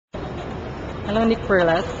Hello, Nick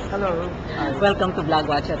Perlas. Hello. Hi. Welcome to Vlog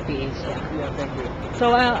Watch at PH. Yeah, thank you.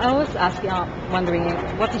 So I was asking, wondering,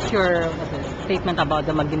 what is your statement about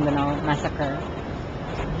the Maguindanao Massacre?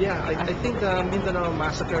 Yeah, I think the Mindanao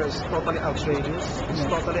Massacre is totally outrageous. It's Yes.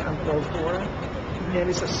 totally uncalled for. And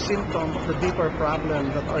it's a symptom of the deeper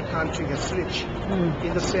problem that our country has reached,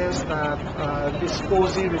 in the sense that this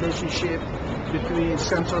cozy relationship between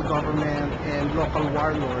central government and local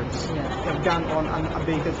warlords Yeah. have gone on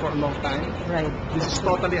unabated for a long time. Right. This is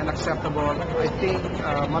totally unacceptable. I think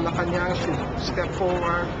Malacanang should step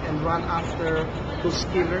forward and run after those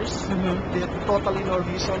killers. They have totally no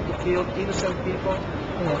reason to kill innocent people.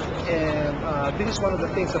 Yes. And this is one of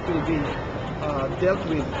the things that will be dealt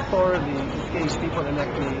with thoroughly in case people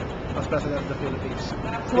elect me as President of the Philippines.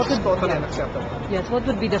 So This is totally unacceptable. Yes. What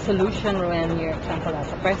would be the solution when you're, example,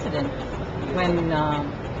 as a president, when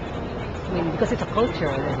because it's a culture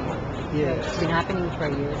already. Yes. It's been happening for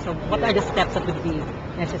years. So what are the steps that would be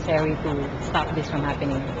necessary to stop this from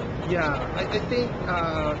happening? Yeah, I think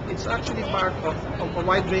it's actually part of a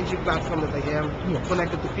wide-ranging platform that I have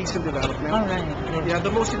connected to peace and development. All right. Yes. Yeah,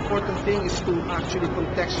 the most important thing is to actually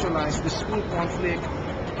contextualize this whole conflict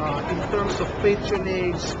in terms of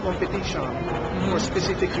patronage competition for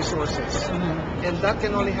specific resources. And that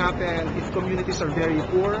can only happen if communities are very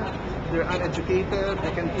poor, they're uneducated,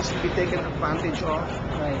 they can easily be taken advantage of.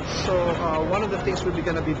 Right. So one of the things we're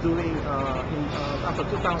going to be doing after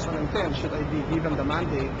 2010, should I be given the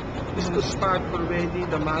mandate, is to start already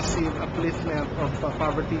the massive upliftment of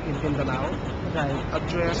poverty in Mindanao,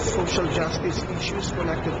 address social justice issues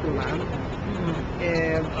connected to land,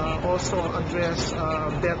 and also address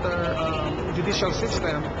better judicial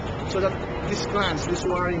system so that these clans, these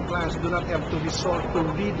warring clans, do not have to resort to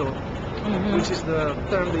RIDO, which is the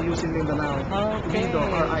term they use in Mindanao. Okay. RIDO,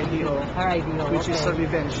 R-I-D-O, which is a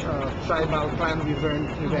revenge, tribal clan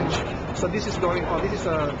revenge. So this is going on. This is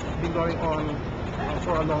been going on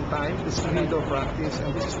for a long time. This RIDO practice,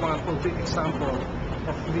 and this is one concrete example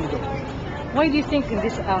of RIDO. Why do you think in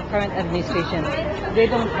this current administration they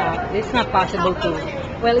don't have? It's not possible to.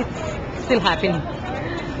 Well, it's still happening.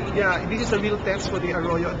 Yeah, this is a real test for the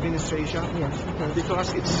Arroyo administration. Yes,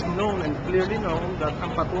 because it's known and clearly known that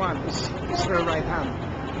Ampatuan is her right hand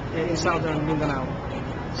in southern Mindanao.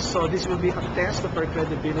 So this will be a test of her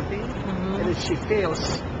credibility, and if she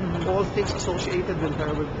fails, all things associated with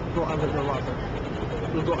her will go under the water,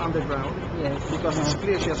 will go underground. Yes. Because it's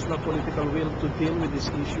clear she has no political will to deal with this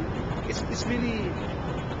issue. It's really,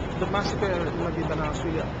 the massacre in Maguindanao is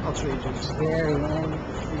really outrageous. Very.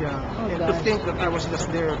 Yeah. Oh, and gosh. to think that I was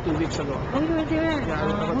just there 2 weeks ago. Oh, you were there?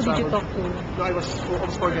 Yeah, who did you talk to? No, I was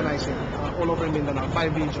organizing all over Mindanao,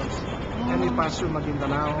 5 regions. And we passed through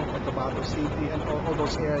Maguindanao, Cotabato City, and all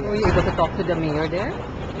those areas. Were you able to talk to the mayor there?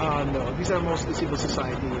 No, these are mostly civil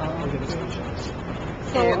society organizations.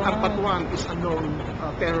 So, and Ampatuan is a known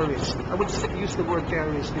terrorist. I would use the word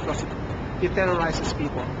terrorist because he terrorizes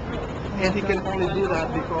people. And he can only do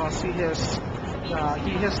that because he has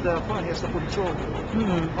the control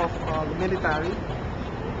of the military.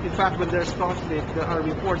 In fact, when there's conflict, there are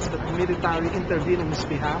reports that the military intervene on his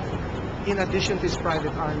behalf, in addition to his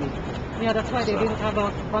private army. Yeah, that's why they didn't have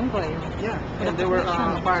a convoy. Yeah, and there were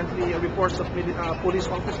apparently reports of police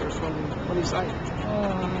officers on his side.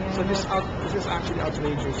 So this is actually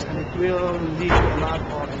outrageous, and it will lead to a lot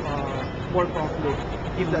of more conflict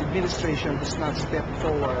if the administration does not step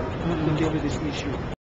forward to deal with this issue.